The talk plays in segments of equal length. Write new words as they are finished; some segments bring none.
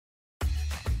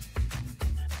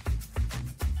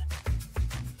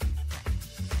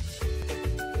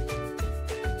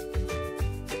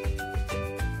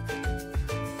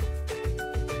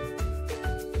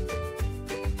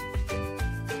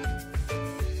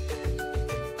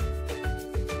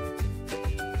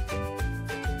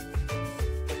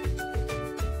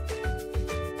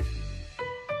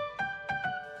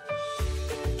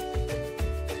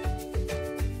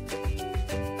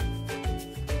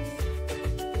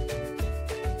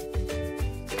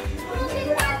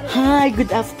Hi, good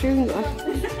afternoon.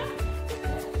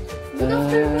 Good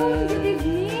afternoon, good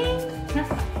evening.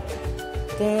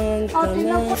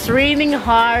 It's raining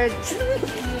hard. It's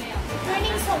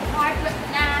raining so hard right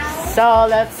now. So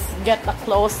let's get a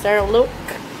closer look.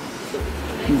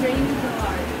 It's raining so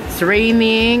hard. It's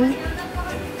raining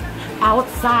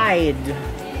outside.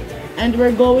 And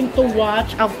we're going to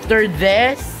watch after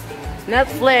this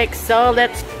Netflix. So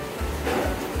let's...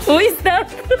 Who is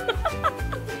that?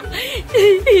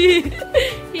 He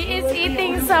is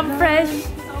eating some fresh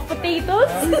potatoes.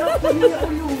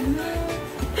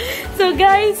 So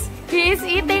guys, he is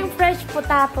eating fresh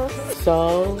potatoes.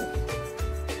 So,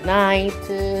 night.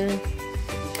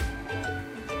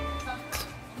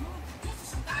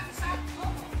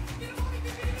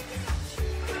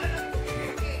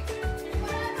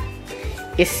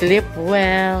 Sleep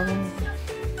well.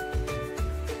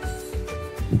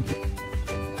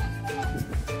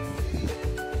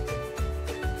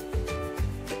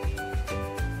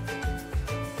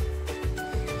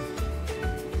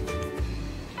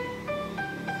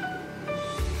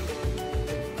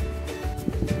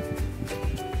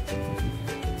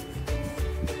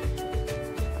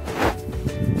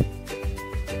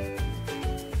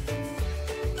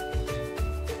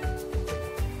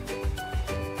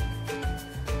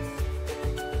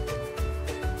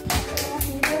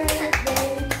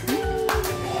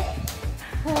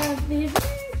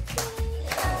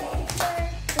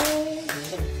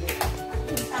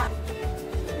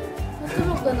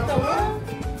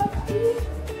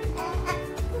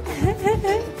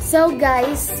 So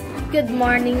guys, good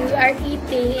morning. We are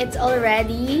eating. It's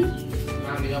already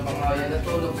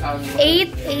 8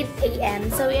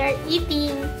 a.m. So we are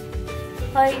eating.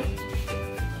 Hi.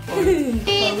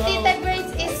 Tita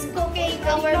Grace is cooking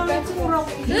our breakfast.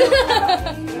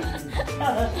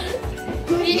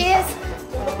 She is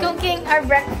cooking our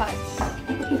breakfast.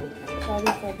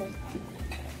 Sorry for that.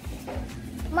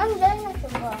 Ma'am, dyan na ito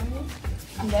ba?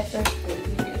 Better.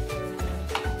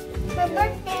 My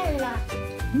birthday na.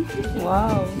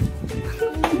 Wow.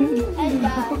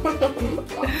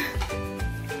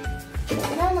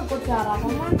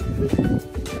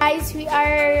 Guys, we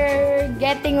are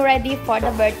getting ready for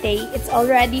the birthday. It's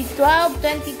already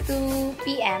 12:22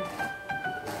 p.m.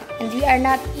 and we are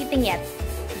not eating yet.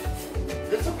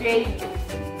 That's okay.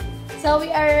 So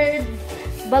we are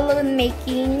balloon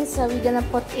making. So we're gonna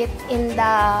put it in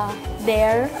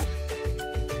there.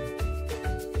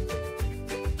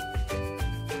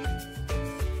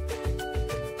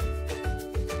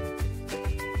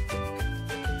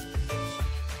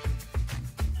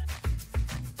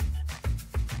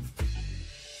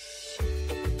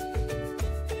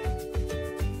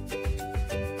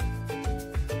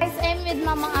 Guys, I'm with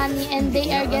Mama Annie and they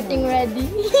are getting ready.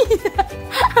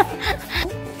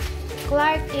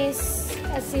 Clark is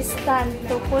assistant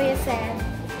to Kuya Sen.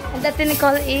 And Ate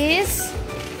Nicole is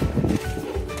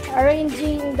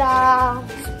arranging the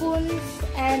spoons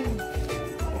and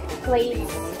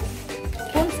plates.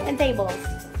 Spoons and tables.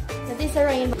 That is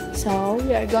arranged. So,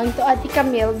 we are going to Ate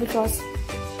Camille because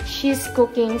she's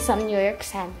cooking some New York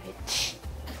sandwich.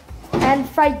 And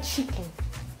fried chicken.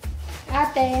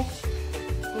 Ate.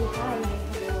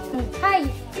 Hi,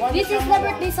 this is the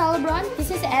birthday celebrant. This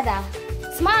is Eda.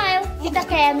 Smile, Tita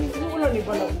Ken.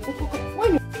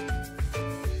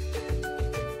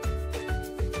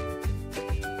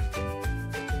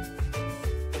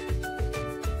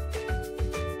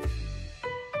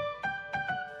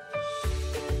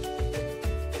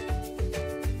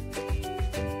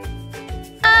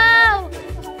 Oh!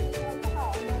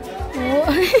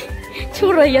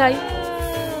 Chura yay.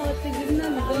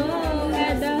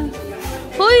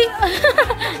 Hoy!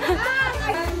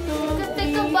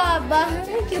 Teka, baba.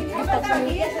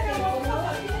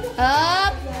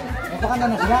 Up!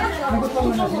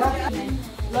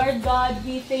 Lord God,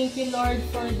 we thank you, Lord,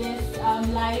 for this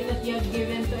life that you have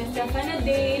given to Estefana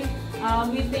Day.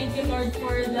 We thank you, Lord,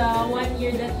 for the 1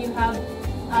 year that you have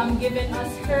given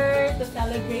us her to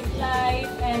celebrate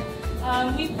life.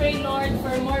 And we pray, Lord,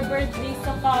 for more birthdays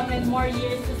to come and more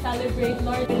years to celebrate,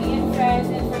 Lord, and friends,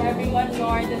 and for everyone,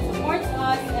 Lord, that supports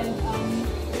us and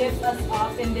lifts us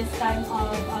up in this time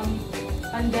of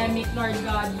pandemic, Lord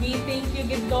God. We thank you,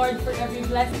 good Lord, for every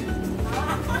blessing.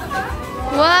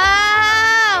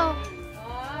 Wow!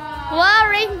 Wow,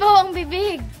 rainbow ang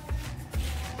bibig.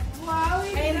 Wow!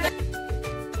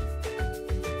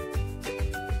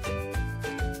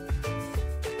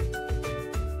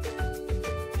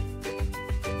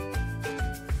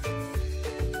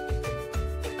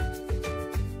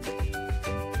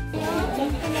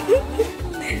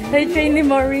 Hi, Trainee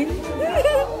Maureen.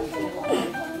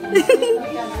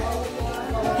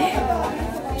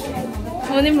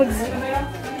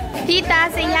 Tita,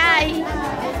 say hi.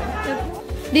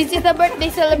 This is the birthday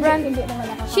celebrant.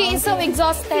 She is so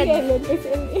exhausted.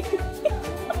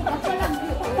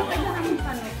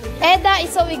 Eda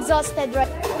is so exhausted right.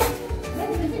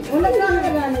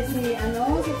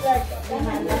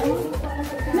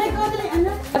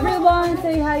 Everyone,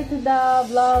 say hi to the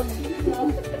vlog.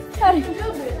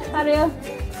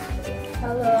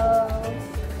 Hello.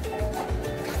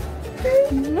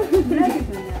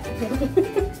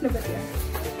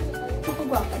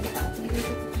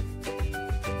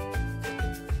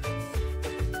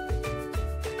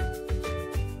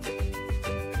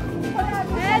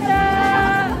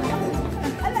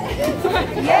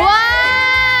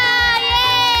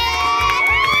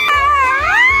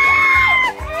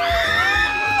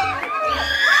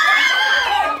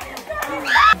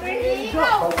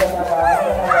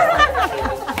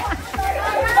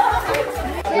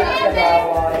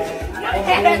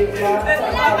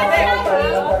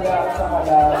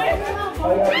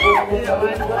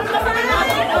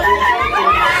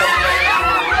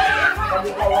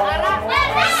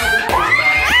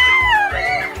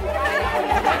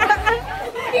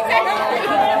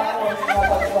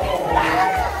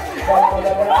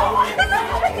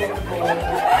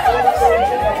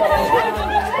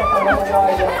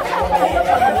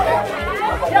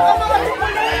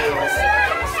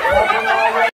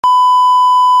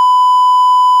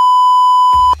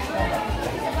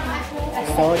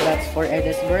 So that's for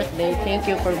Eda'S birthday. Thank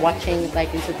you for watching,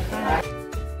 like, and subscribe.